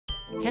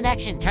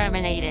Connection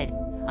terminated.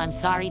 I'm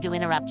sorry to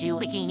interrupt you,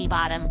 Bikini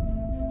Bottom,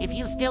 if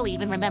you still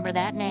even remember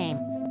that name.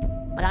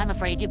 But I'm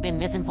afraid you've been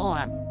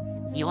misinformed.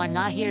 You are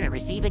not here to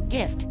receive a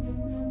gift.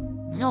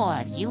 Nor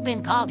have you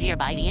been called here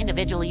by the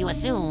individual you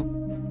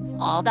assume.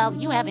 Although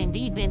you have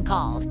indeed been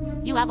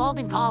called, you have all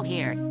been called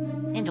here,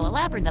 into a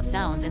labyrinth of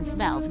sounds and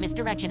smells,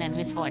 misdirection and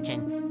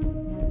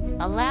misfortune.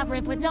 A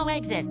labyrinth with no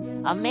exit,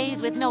 a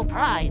maze with no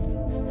prize.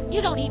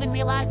 You don't even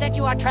realize that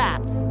you are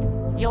trapped.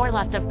 Your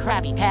lust of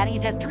Krabby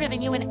Patties has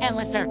driven you in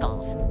endless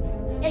circles,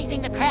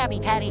 chasing the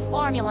Krabby Patty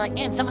formula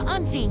in some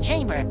unseen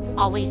chamber,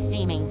 always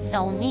seeming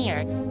so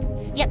near,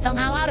 yet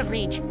somehow out of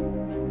reach.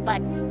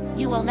 But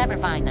you will never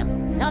find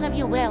them. None of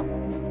you will.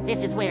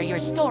 This is where your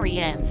story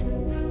ends.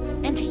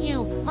 And to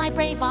you, my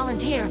brave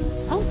volunteer,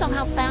 who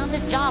somehow found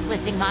this job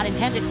listing not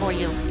intended for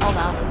you,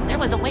 although there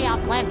was a way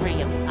out planned for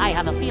you, I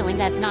have a feeling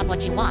that's not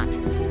what you want.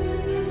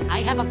 I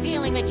have a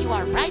feeling that you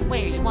are right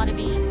where you want to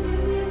be.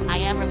 I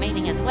am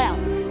remaining as well.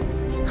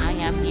 I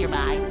am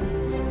nearby.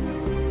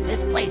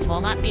 This place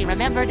will not be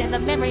remembered, and the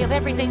memory of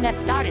everything that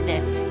started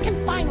this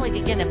can finally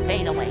begin to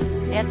fade away,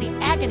 as the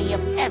agony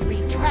of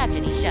every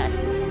tragedy should.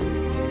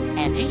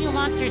 And to you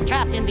monsters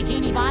trapped in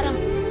Bikini Bottom,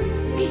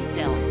 be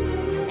still,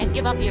 and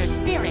give up your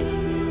spirits.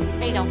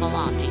 They don't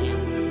belong to you.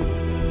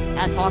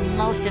 As for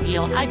most of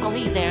you, I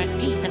believe there is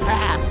peace and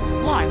perhaps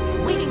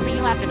warmth waiting for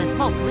you after the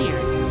smoke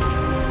clears.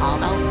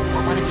 Although,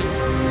 for one of you,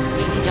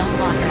 Baby Jones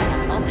Locker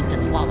has opened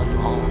to swallow you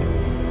whole.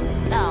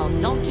 So,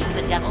 don't keep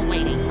the devil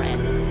waiting,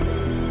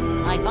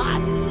 friend. My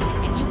boss,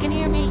 if you can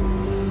hear me,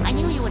 I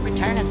knew you would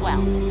return as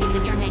well. It's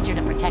in your nature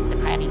to protect the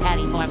Krabby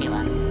Patty formula.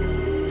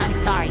 I'm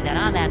sorry that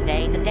on that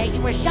day, the day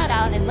you were shut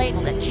out and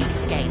labeled a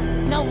cheapskate,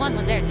 no one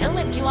was there to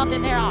lift you up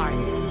in their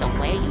arms, the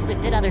way you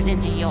lifted others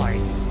into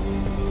yours.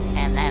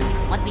 And then,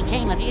 what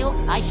became of you?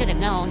 I should have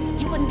known.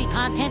 You wouldn't be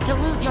content to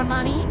lose your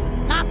money.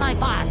 Not my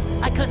boss.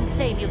 I couldn't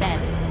save you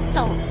then.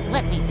 So,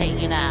 let me save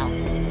you now.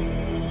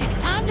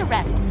 It's time to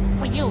rest.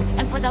 For you,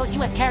 and for those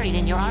you have carried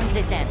in your arms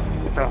this ends.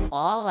 For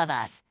all of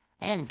us.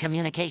 End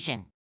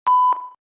communication.